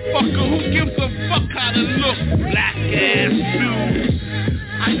 motherfucker. Who gives a fuck how to look? Black ass dude.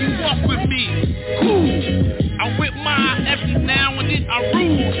 How you walk with me? Cool. I whip mine every now and then, I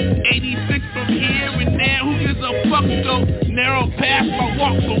rule 86 from here and there, who gives a fuck though? Narrow path my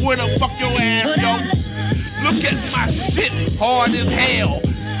walk, so where the fuck your ass, yo? Look at my shit, hard as hell.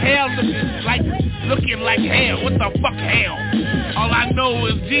 Hell looking like hell, what the fuck hell? All I know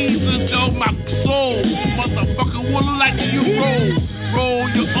is Jesus, though, my soul. Motherfucker, wanna like you roll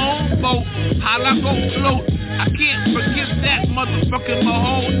your own boat, how I go float. I can't forget that, motherfucker, my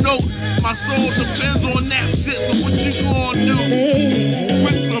whole note. My soul depends on that shit, so what you gonna do?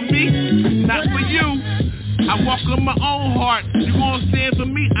 Quit for me, not for you. I walk on my own heart. You gonna stand for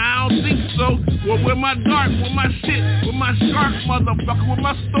me? I don't think so. Well, with my dark, with my shit, with my shark, motherfucker, with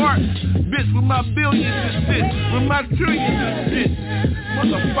my start, bitch, with my billions and shit, with my trillions and shit.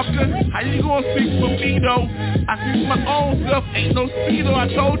 Motherfucker, how you gonna speak for me though? I speak for my own self, ain't no speedo, I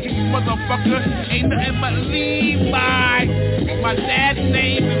told you, motherfucker. Ain't nothing but Levi. My dad's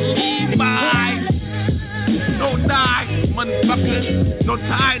name is Levi. No die, motherfucker. No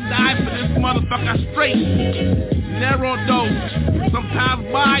tie-dye for this motherfucker straight. Narrow though.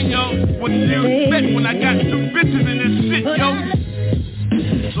 Sometimes buy, yo. What do you expect when I got two bitches in this shit, yo?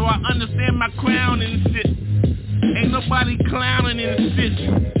 So I understand my crown and shit. Ain't nobody clowning in this shit.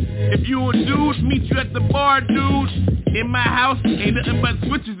 If you a dude, meet you at the bar, dude. In my house, ain't nothing but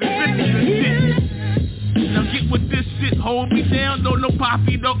switches and bitches and shit. Now get with this shit, hold me down, no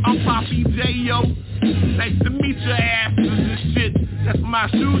Poppy, no, I'm Poppy J, yo. Nice to meet your asses and shit. That's my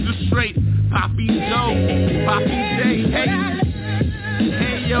shoes are straight. Poppy Joe, Poppy J, hey.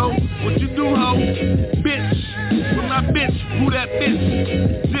 Hey yo, what you do, ho? Bitch, with my bitch, who that bitch?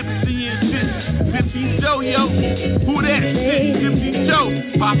 Gypsy and shit, Gypsy Joe, yo. Who that shit? Gypsy Joe,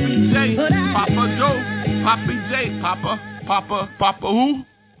 Poppy J, Papa Joe, Poppy J, Papa who?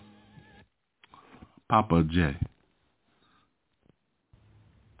 Papa J.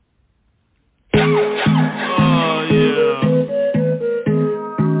 Oh yeah.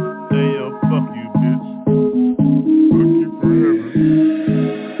 Hey yo, fuck you, bitch. Fuck you forever.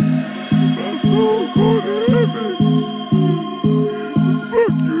 My soul go to heaven.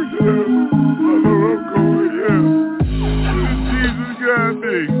 Fuck you, yeah. I know I'm going, yeah. Jesus got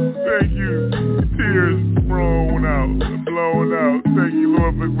me. Thank you. Tears blown out. Thank you,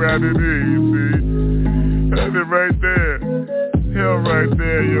 Lord, for grabbing me, you see. Heaven right there. Hell right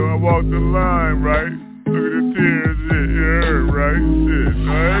there, yo. I walked the line, right? Look at the tears, shit. You heard, right? Shit. I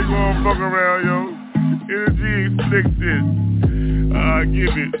ain't gonna fuck around, yo. Energy slick this. I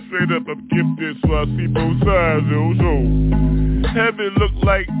give it straight up. I'm gifted, so I see both sides, yo. So heaven look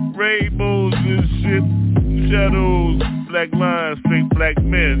like rainbows and shit. Shadows, black lines, fake black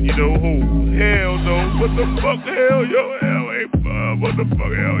men, you know who? Hell no. What the fuck, hell, yo? Hell ain't what the fuck,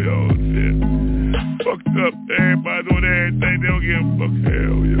 hell, yo? Shit. Fucked up. Everybody doing everything. They don't give a fuck.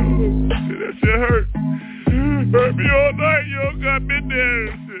 Hell, yo. Shit, that shit hurt. Hurt me all night, yo. Got me there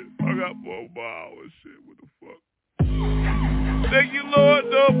and shit. I got 4 hours. Shit, what the fuck? Thank you, Lord,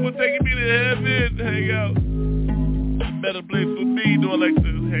 though, for taking me to heaven to hang out. Better place for me. Do I like this?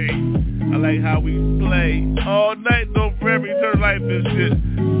 Hey, I like how we play all night. No forever eternal life and shit.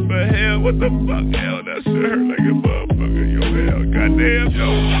 But hell, what the fuck? Hell, that shit hurt like a motherfucker. Yo, hell, goddamn, yo.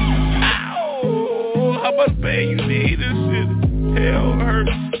 Ow! How much pain you need this shit? Hell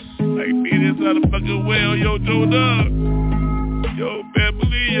hurts. Like being inside a fucking well, yo, Joe Dub. Yo,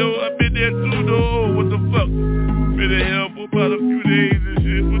 family, yo, I've been there too, though. What the fuck? Been in hell for about a few days and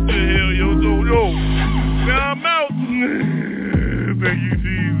shit. What the hell, yo, Joe, yo? Now I'm out. Thank you,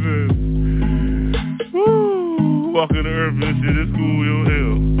 Jesus. Woo! Walking the earth and shit, it's cool, yo,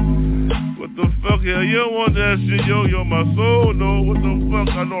 hell. What the fuck, hell? You don't want that shit, yo, my soul, no. What the fuck?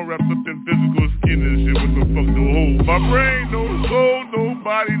 I know I'm wrapped up in physical skin and shit. What the fuck, no? My brain, no. Soul, no.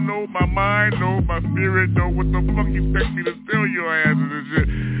 Body, no. My mind, no. My spirit, no. What the fuck you expect me to tell your asses and shit?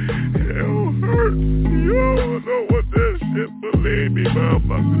 Hell hurts, yo. I know what that shit, believe me,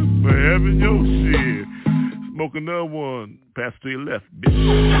 motherfuckers. For heaven, yo, shit. Smoke another one. Pass to your left, bitch.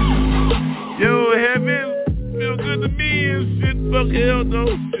 Yo, heaven, feel good to me and shit. Fuck hell, no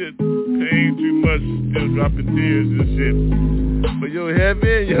shit. Pain too much, still dropping tears and shit. But yo,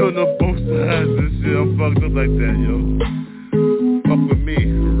 heaven, yo, no both sides and shit. I'm fucked up like that, yo. Fuck with me,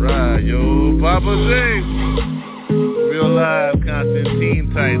 right, yo. Papa James, real live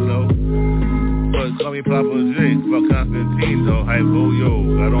Constantine type, though. But call me Papa J, fuck Constantine, though. Hype, oh, yo,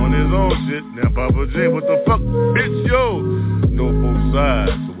 got on his own shit. Now Papa J, what the fuck, bitch, yo? No both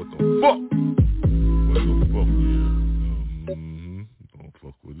sides, so what the fuck? What the fuck, yeah. Don't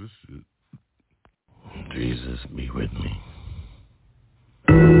fuck with this shit. Jesus, be with me.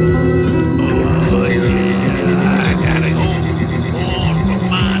 Oh, yeah, I gotta go on for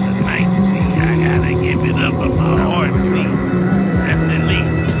mine tonight. See, I gotta give it up on my heart, see. Definitely.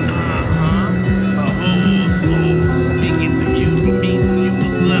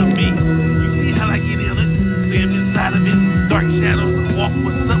 Dark shadows and walk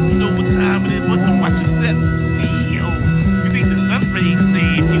with something, you know what time it is, what's up, watch your step. See, yo, you think the sun rays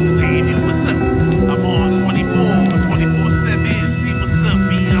save you, what's up? I'm on 24, 24/7, see what's up,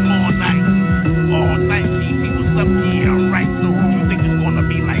 me, I'm all night, see what's up, yeah, right, so you think it's gonna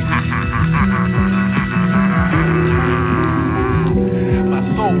be like, ha, ha, ha, ha, ha, ha, ha, ha, ha, ha, my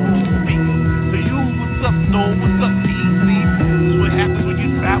soul speaks to you, what's up, no, what's up, me, see, this is what happens when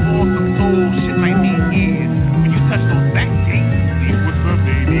you travel on some soul shit like me, yeah, when you touch those back gates, see what's up,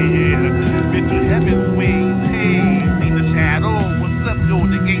 baby, yeah, been to heaven's wings, hey, see the shadow, what's up, yo,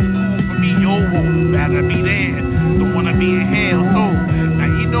 the gate's cool for me, yo, rather be there, don't wanna be in hell, so, now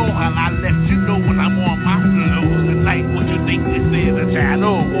you know how I left you know when I'm on my flows tonight, what you think this is, a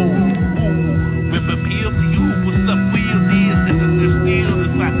shadow, whip appeal to you, what's up, wheel deal, this is the steel,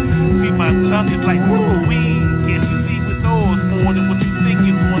 it's like, see my tongue is like, woo-wee, can't you see with those more than what you think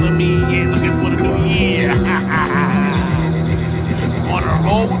it's gonna be, yeah, looking for the new year, ha ha ha. Wanna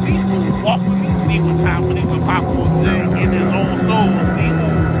roll with me, walk with me, see what time it is with Papa in his own soul, see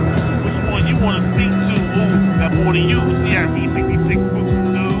which one you wanna speak to, got more than you, see I be 66 books,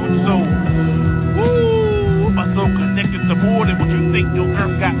 dude, so, woo,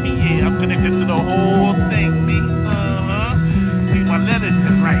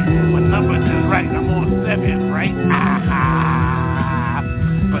 My number is right, I'm on 7, right?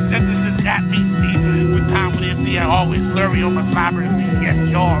 But that just got me, see, with time when they see I always flurry on my slobber, yes,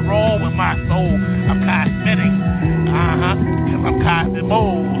 y'all roll with my soul, I'm cosmetic, cause I'm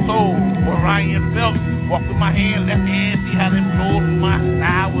cosmo, soul, Orion Phelps, walk with my hand, left hand, see how them flows with my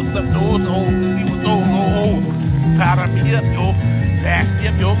style, what's up, those old, see what those old, powder me up, yo, fast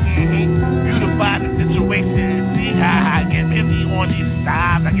up, yo, beautify the situation, see how I get busy on these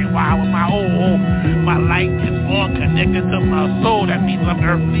styles, I get wild with my my light is on, connected to my soul, that means I'm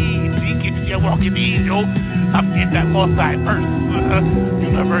earthly, see, keep you walking these, yo, I'm in that multi-verse,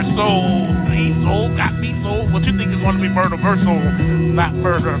 universal, see, soul, got me soul, what you think is going to be murder-versal, not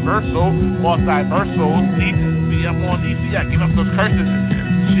murder-versal, multi-versal, see, I'm on these, see, I give up those curses and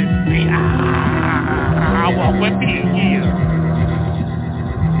shit, see, I walk with me, yeah.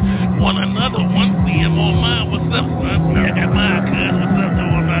 Want another one, see, I'm on mine, what's up, son? I got mine, cuz, what's up,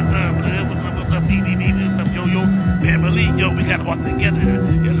 though, on my time, what's up, what's up, yo, family, yo, we gotta walk together,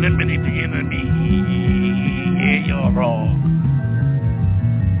 eliminate the enemy, yeah, you're wrong,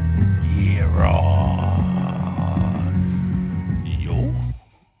 yeah, wrong, yo.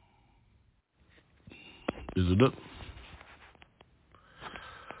 Is it up?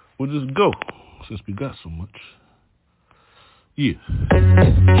 We'll just go, since we got so much. Yeah.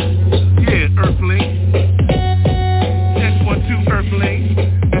 Yeah, Earthling. Check 1, 2, Earthling.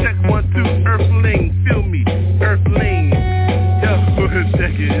 Check 1, 2, Earthling. Feel me, Earthling. Yo,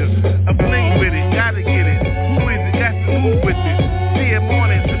 check it. I'm playing with it, gotta get it. Who is it? Got to move with it. See it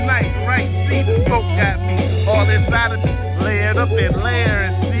morning, tonight, right? See the smoke got me all inside of me. Layered up and layer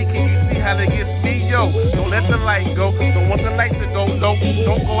and see. Can you see how they get me? Yo, don't let the light go. Don't want the light to go. No,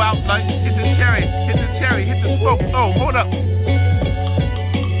 don't go out like hit the cherry, hit the cherry, hit the smoke. Oh, hold up.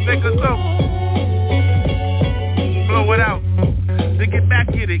 Take a smoke. Blow it out. Then get back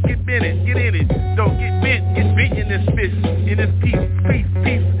in it, get in it, get in it. Don't get bit in this fish, in this piece.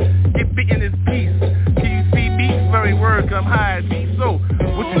 Get bit in this piece. Can you see me? Very word come high, be so.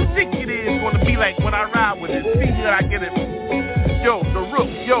 What you think it is gonna be like when I ride with it? See that I get it. Yo, the rook,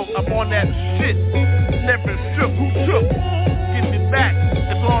 yo, I'm on that shit. Never shook, who took? Get it back,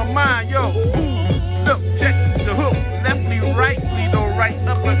 it's on mine, yo. Look, check the hook, leftly, rightly, no right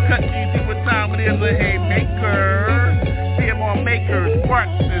uppercut. You see what time it is, a haymaker. See him on maker, sparks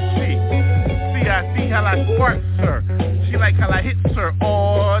and shit. See, I see how I sparks her. She like how I hits her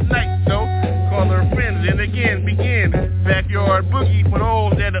all night, though. Call her friends, and again, begin. Backyard boogie for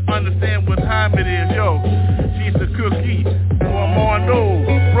those that understand what time it is, yo. She's the cookie. I'm on those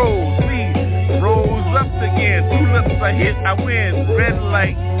rolls, see, rolls up again. 2 lips I hit, I win. Red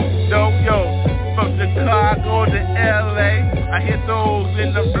light, yo. From Chicago to LA, I hit those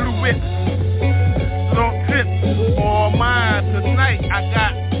in the blue whips. Don't trip on mine tonight. I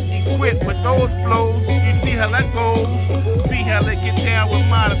got equipped with those flows. You see how that goes. See how they get down with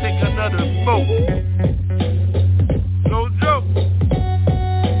mine and take another smoke. No joke.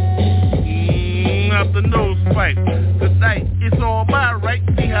 Out the nose fight. Tonight, it's on my right.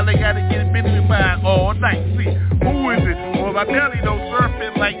 See how they gotta get it busy mine all night. See, who is it? On my belly, no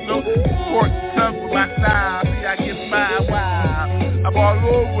surfing like no sport tough with my style. See, I get my wild. I'm all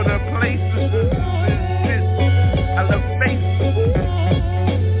over the place. I love space.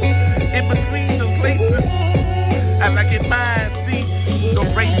 In between the places, I like it mine. See, no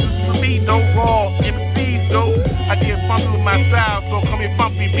races for me, no raw MCs, though. I get funky with my style, so come here,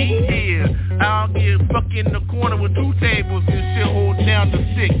 bumpy me here. I'll get fuck in the corner with 2 tables and shit, hold down the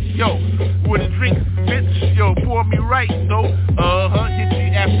 6. Yo, with a drink, bitch, yo, pour me right, though. Hit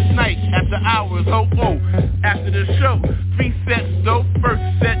you after night, after hours, oh, after the show. 3 sets, though, first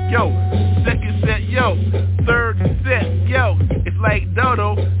set, yo. Second set, yo. Third set, yo. It's like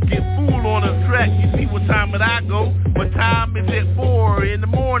Dodo, get fool on the track. You see what time it I go? What time is it? 4 in the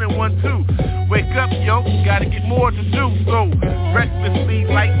morning, 1, 2. Wake up, yo, gotta get more to do, so recklessly,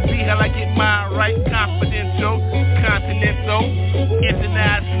 like, see how I get mine right, confidential, continental,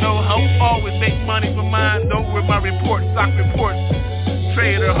 international, ho, always make money for mine, though, with my reports, stock reports,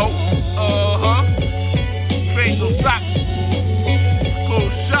 trader, ho, trade those stocks,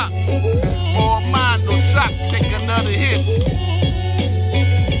 close shop, all mine, no shock, take another hit,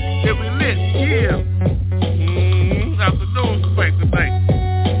 here we lit, yeah, out the nose fight tonight.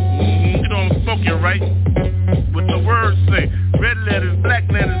 Smoking right, what the words say. Red letters, black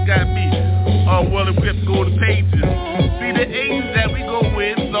letters got me all well equipped, go to pages. See the ages that we go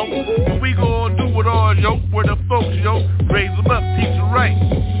with, so we gon' do it all, yo. Where the folks, yo, raise them up, teach them right.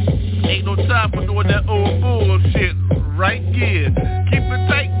 Ain't no time for doing that old bullshit, right? Yeah, keep it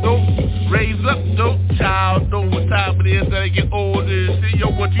tight, though. Raise up, though. Child, know what time it is that I get older and shit. Yo,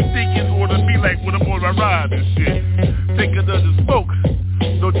 what What you think it's gonna be like when I'm on my ride and shit? Take another smoke,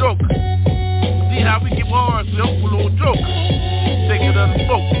 no joke. See how we get hard, so a little joke. Take another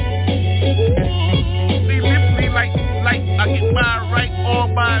smoke. See, literally like I get mine right,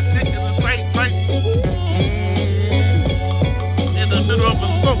 all my shit in the right. In the middle of a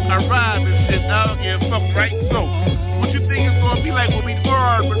smoke, I ride and shit, I don't give a fuck, right? So, what you think it's gonna be like when we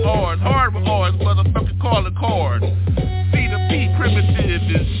hard with ours, motherfucking calling cards. C to P, primitive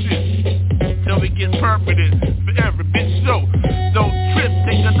and shit. Till we get permanent forever, bitch, so don't trip,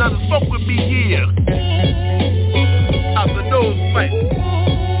 take another smoke with me, yeah. Out the nose fight.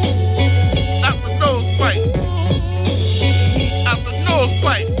 Out the nose fight. Out the nose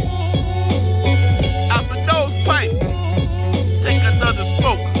fight. Out the nose pipe. Take another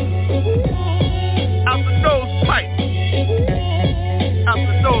smoke. Out the nose pipe. Out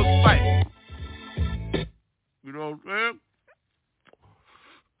the nose pipe. You know what I'm saying?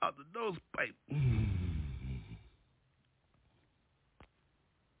 Out the nose pipe.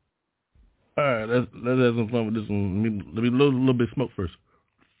 Alright, let's have some fun with this one. Let me load a little bit of smoke first.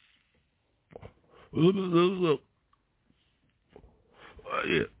 Oh,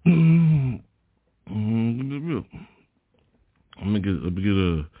 yeah. I'm gonna get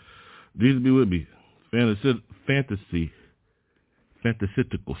these be with me.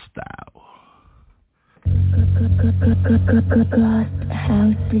 Fantasistical style.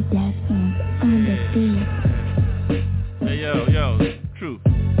 House Productions on the beat. Hey yo, true.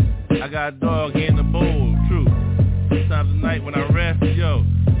 I got a dog in the bowl, true. Sometimes at night when I rest, yo,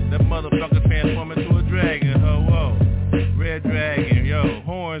 that motherfucker transform into a dragon, whoa. Red dragon, yo,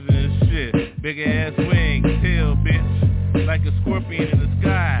 horns and shit. Big ass wings, tail, bitch. Like a scorpion in the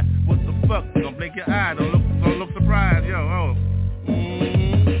sky. What the fuck? Don't blink your eye, don't look surprised, yo,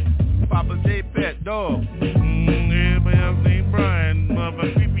 Papa J Pet, dog. Everybody else named Brian,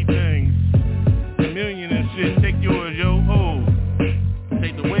 motherfucker, creepy things. Chameleon and shit, take yours, yo,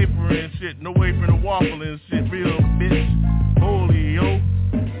 Take the wafer and shit, no wafer and waffle and shit, real bitch. Holy, yo.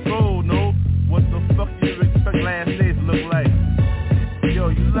 So, no, what the fuck do you expect last days to look like? Yo,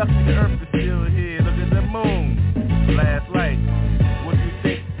 you lucky the earth is still here, look at the moon. Last light, what do you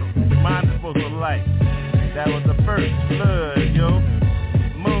think mine is supposed to look like? That was the first blood, yo.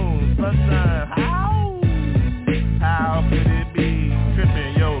 Moon, sunshine, how could it be?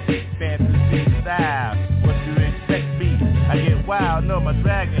 Tripping, yo, fantasy style. What you expect me? I get wild, no, my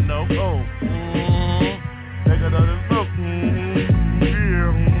dragon, no, Take another smoke,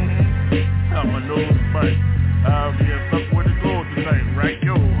 yeah, got my nose bite. I'll be a fuck with the gold tonight, right,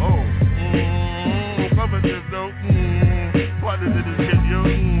 yo, Affirmative, though, what is it, shit, yo, I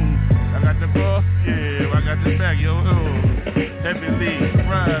got the cross, yeah, I got the back, yo, heavy lead,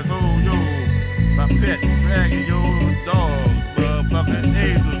 rise, yo, my pet, dragon, yo, dog, motherfucking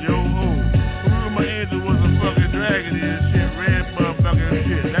angel, yo, my angel was a fucking dragon and shit, red motherfucking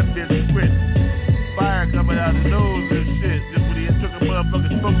shit, that bitch quit, fire coming out his nose and shit, just when he took a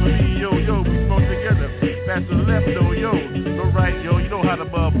motherfucking smoke with me, yo, we spoke together, pass to the left, though, yo, go right, yo, you know how the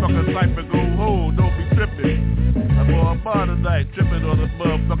motherfucking cipher go, don't be tripping, I'm on a bar tonight, tripping on the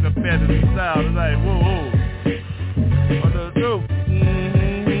motherfucking fantasy style tonight, whoa, on the dope,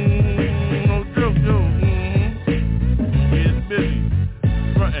 no joke, yo, getting busy,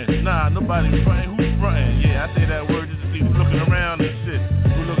 frontin', nah, nobody frontin', who's frontin', yeah, I say that word just to see who's looking around and shit,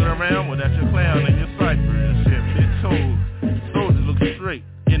 who's looking around, well, that's your clown and your cipher and shit, bitch, soldiers look straight,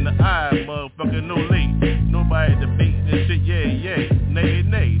 in the eye, motherfucker, no late, nobody debating and shit, yeah,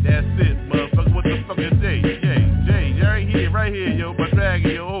 nay, that's it, motherfucker, what the fuck is Jay, right here, yo, my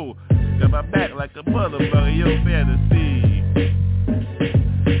dragon, yo, got my back like a motherfucker, yo, fantasy,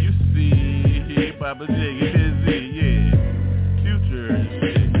 you see, Papa J, get busy, yeah, future and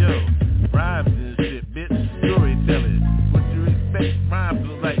shit, yo, rhymes and shit, bitch, storytelling, what you expect, rhymes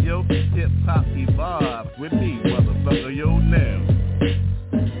look like, yo, hip-hop evolves with me, motherfucker, yo, now,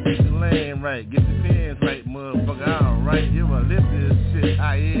 get your lane right, get your pants right, motherfucker, I'm right, you wanna live this shit,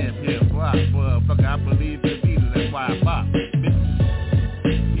 I am hip-hop, motherfucker, I believe in people, that's why I pop, bitch,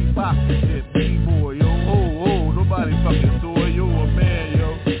 hip-hop shit, B-boy, yo, nobody fucking toy, yo, a man,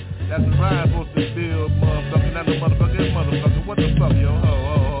 yo, that's the rhyme supposed to build, motherfucker, not the motherfucker, what the fuck, yo,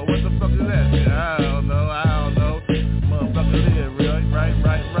 what the fuck is that shit, I don't know, motherfucker live, right,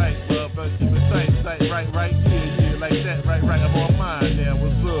 motherfucker, keep it tight, right, yeah, like that, right, I'm on mine now,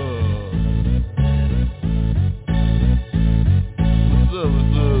 what's up?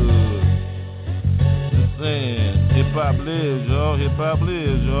 Just saying, hip-hop lives, y'all,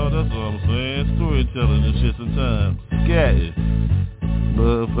 that's what I'm saying, storytelling and shit sometimes, scatting,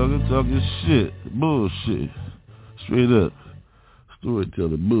 motherfucker talking shit, bullshit, straight up,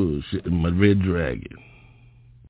 Storyteller bullshit in my Red Dragon.